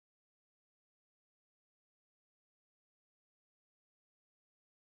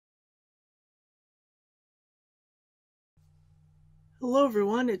Hello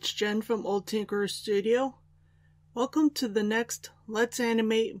everyone, it's Jen from Old Tinkerer Studio. Welcome to the next Let's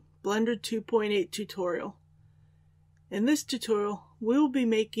Animate Blender 2.8 tutorial. In this tutorial, we will be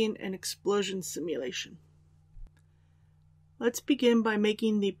making an explosion simulation. Let's begin by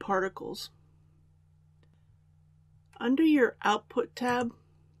making the particles. Under your Output tab,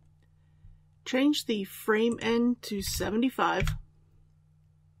 change the frame end to 75.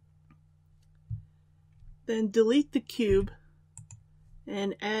 Then delete the cube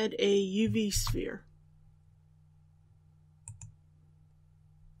and add a UV sphere.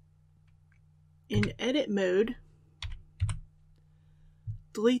 In edit mode,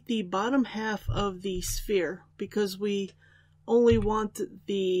 delete the bottom half of the sphere because we only want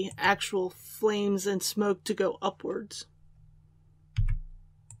the actual flames and smoke to go upwards.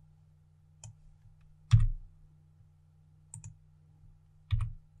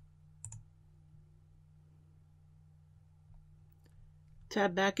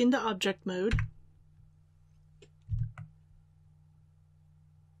 Tab back into object mode.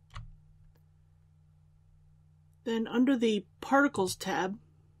 Then under the Particles tab,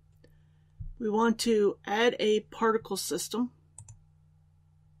 we want to add a particle system.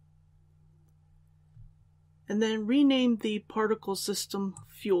 And then rename the particle system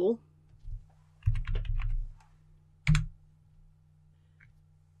Fuel.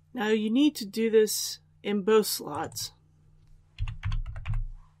 Now you need to do this in both slots.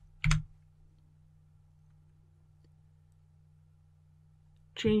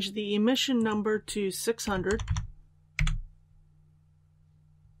 Change the emission number to 600.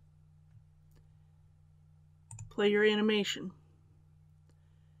 Play your animation.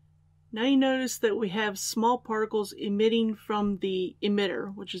 Now you notice that we have small particles emitting from the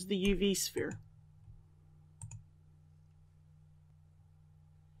emitter, which is the UV sphere.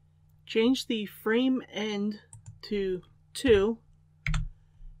 Change the frame end to 2,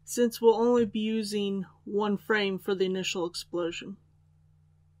 since we'll only be using one frame for the initial explosion.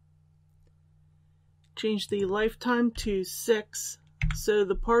 Change the lifetime to 6, so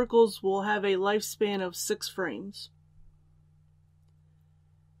the particles will have a lifespan of 6 frames.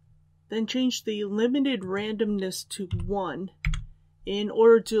 Then change the limited randomness to 1 in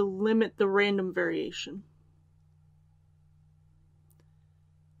order to limit the random variation.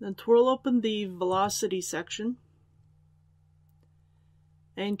 Then twirl open the velocity section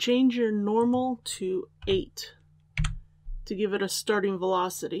and change your normal to 8 to give it a starting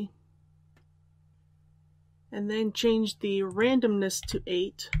velocity. And then change the randomness to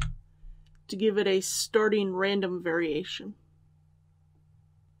 8 to give it a starting random variation.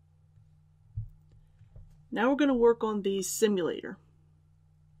 Now we're going to work on the simulator.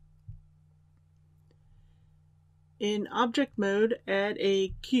 In object mode, add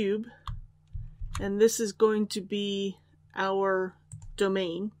a cube, and this is going to be our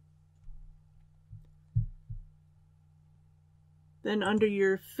domain. Then under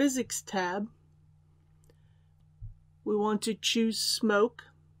your physics tab, we want to choose smoke,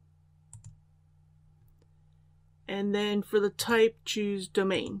 and then for the type, choose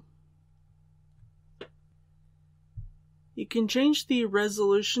domain. You can change the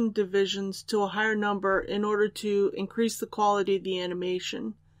resolution divisions to a higher number in order to increase the quality of the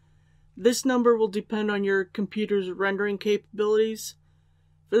animation. This number will depend on your computer's rendering capabilities.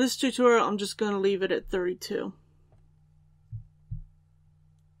 For this tutorial, I'm just going to leave it at 32.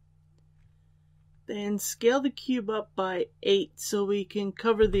 Then scale the cube up by 8 so we can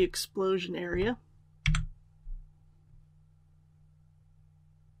cover the explosion area.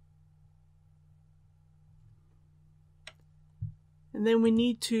 And then we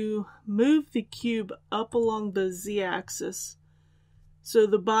need to move the cube up along the z-axis so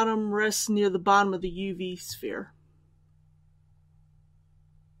the bottom rests near the bottom of the UV sphere.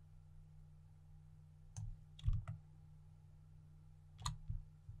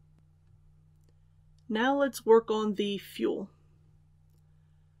 Now let's work on the fuel.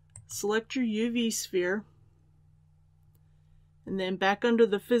 Select your UV sphere, and then back under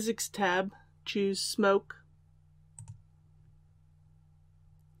the Physics tab, choose Smoke,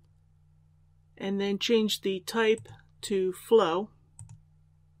 and then change the type to Flow.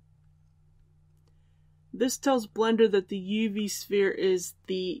 This tells Blender that the UV sphere is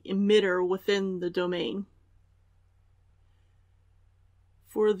the emitter within the domain.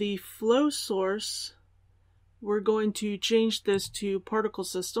 For the flow source, we're going to change this to particle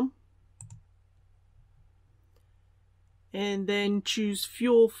system and then choose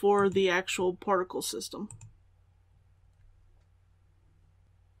fuel for the actual particle system.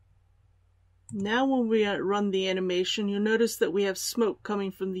 Now when we run the animation, you'll notice that we have smoke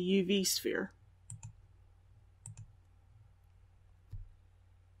coming from the UV sphere.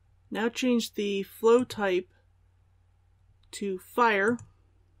 Now change the flow type to fire.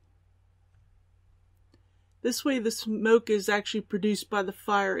 This way the smoke is actually produced by the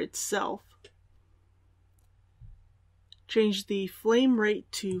fire itself. Change the flame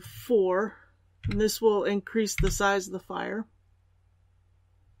rate to 4, and this will increase the size of the fire.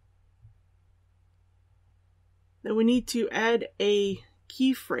 Then we need to add a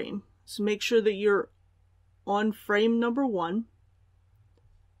keyframe, so make sure that you're on frame number 1.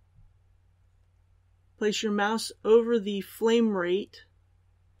 Place your mouse over the flame rate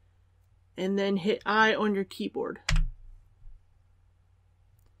and then hit I on your keyboard.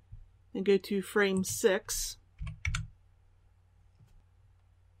 Then go to frame 6.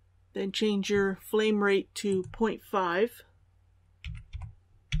 Then change your flame rate to 0.5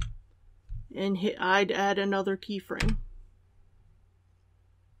 and hit I to add another keyframe.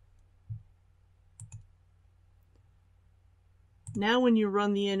 Now when you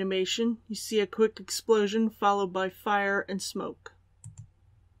run the animation, you see a quick explosion followed by fire and smoke.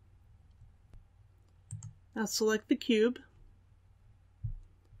 Now select the cube,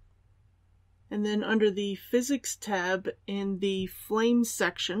 and then under the Physics tab in the Flame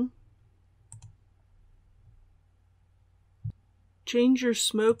section, change your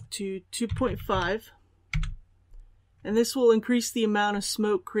smoke to 2.5, and this will increase the amount of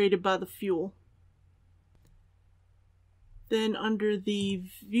smoke created by the fuel. Then under the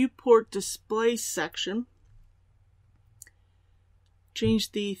Viewport Display section,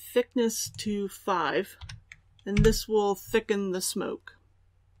 change the thickness to 5, and this will thicken the smoke.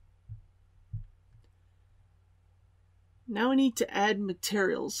 Now we need to add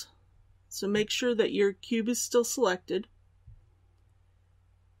materials, so make sure that your cube is still selected,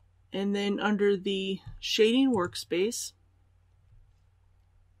 and then under the Shading workspace,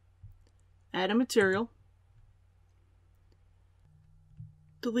 add a material.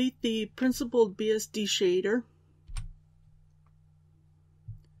 Delete the principled BSD shader,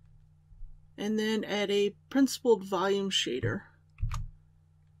 and then add a principled volume shader.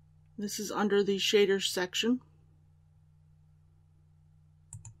 This is under the shaders section.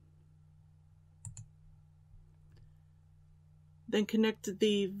 Then connect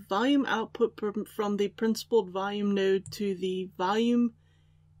the volume output from the principled volume node to the volume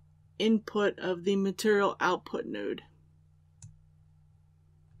input of the material output node.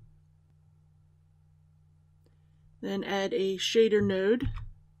 Then add a shader node.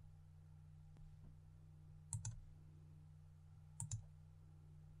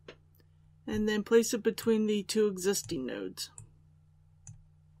 And then place it between the two existing nodes.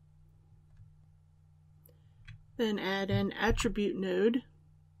 Then add an attribute node.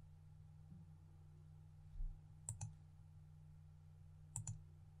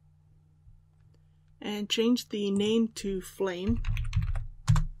 And change the name to Flame.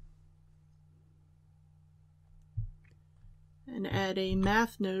 And add a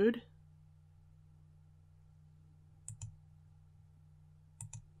math node.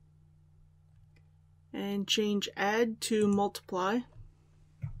 And change add to multiply.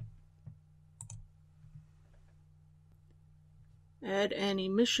 Add an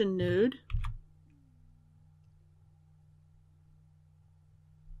emission node.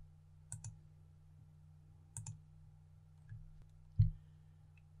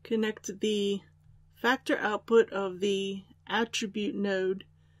 Connect the factor output of the attribute node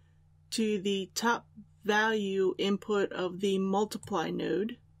to the top value input of the multiply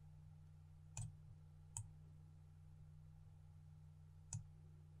node.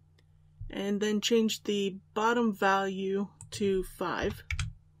 And then change the bottom value to 5.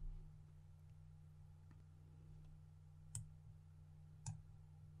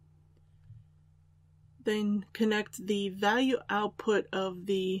 Then connect the value output of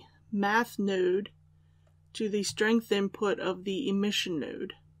the math node to the strength input of the emission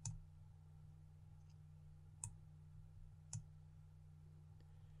node.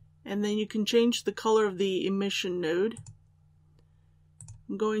 And then you can change the color of the emission node.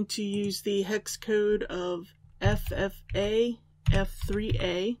 I'm going to use the hex code of FFA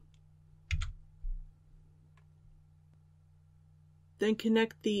F3A. Then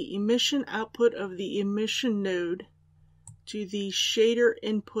connect the emission output of the emission node to the shader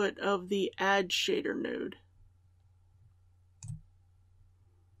input of the add shader node.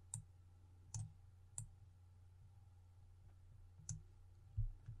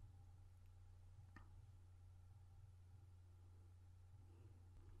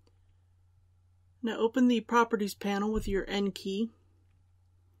 Now open the Properties panel with your N key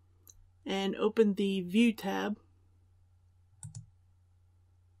and open the View tab.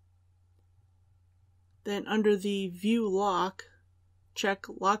 Then under the View lock, check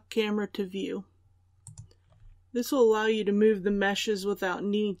Lock Camera to View. This will allow you to move the meshes without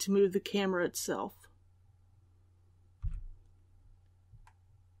needing to move the camera itself.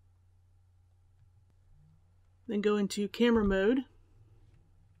 Then go into Camera Mode,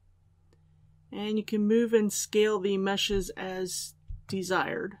 and you can move and scale the meshes as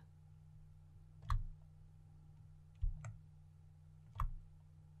desired.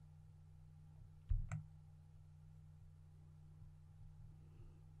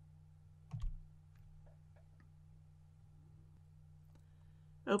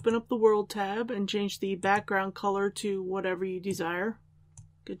 Open up the World tab and change the background color to whatever you desire. I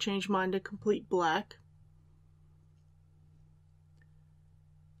could change mine to complete black.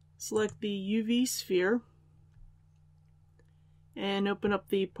 Select the UV sphere and open up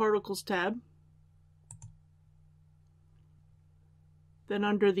the Particles tab. Then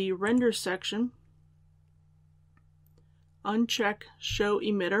under the Render section, uncheck Show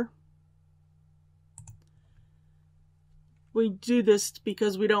Emitter. We do this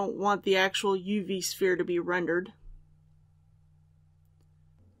because we don't want the actual UV sphere to be rendered.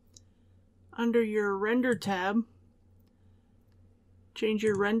 Under your Render tab, change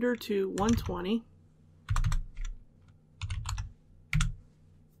your render to 120.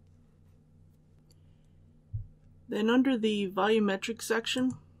 Then under the volumetric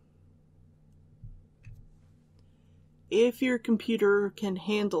section, if your computer can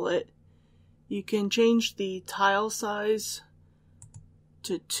handle it, you can change the tile size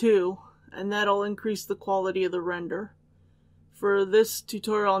to 2, and that'll increase the quality of the render. For this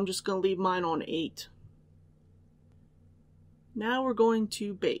tutorial, I'm just going to leave mine on 8. Now we're going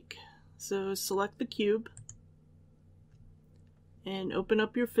to bake. So select the cube and open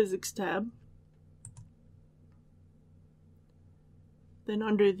up your Physics tab. Then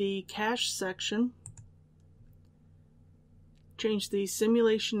under the Cache section, change the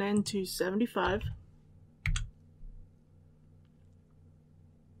simulation end to 75.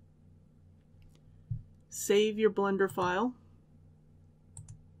 Save your Blender file.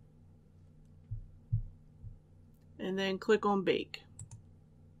 And then click on Bake.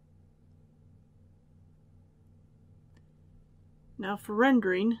 Now for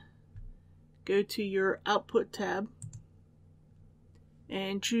rendering, go to your Output tab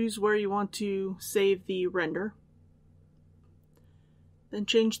and choose where you want to save the render. Then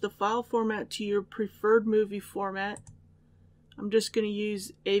change the file format to your preferred movie format. I'm just going to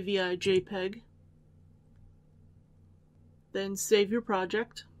use AVI JPEG. Then save your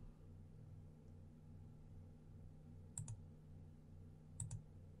project.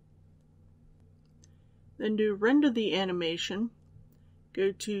 Then to render the animation,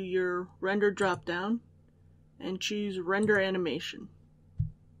 go to your Render drop-down and choose Render Animation.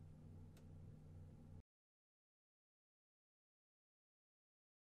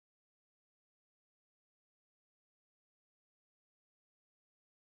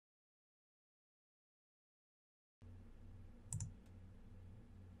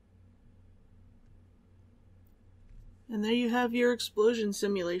 And there you have your explosion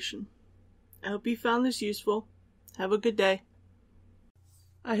simulation. I hope you found this useful. Have a good day.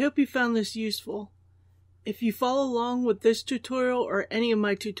 I hope you found this useful. If you follow along with this tutorial or any of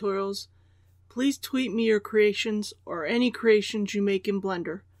my tutorials, please tweet me your creations or any creations you make in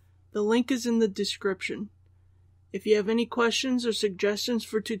Blender. The link is in the description. If you have any questions or suggestions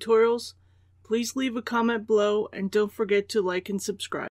for tutorials, please leave a comment below and don't forget to like and subscribe.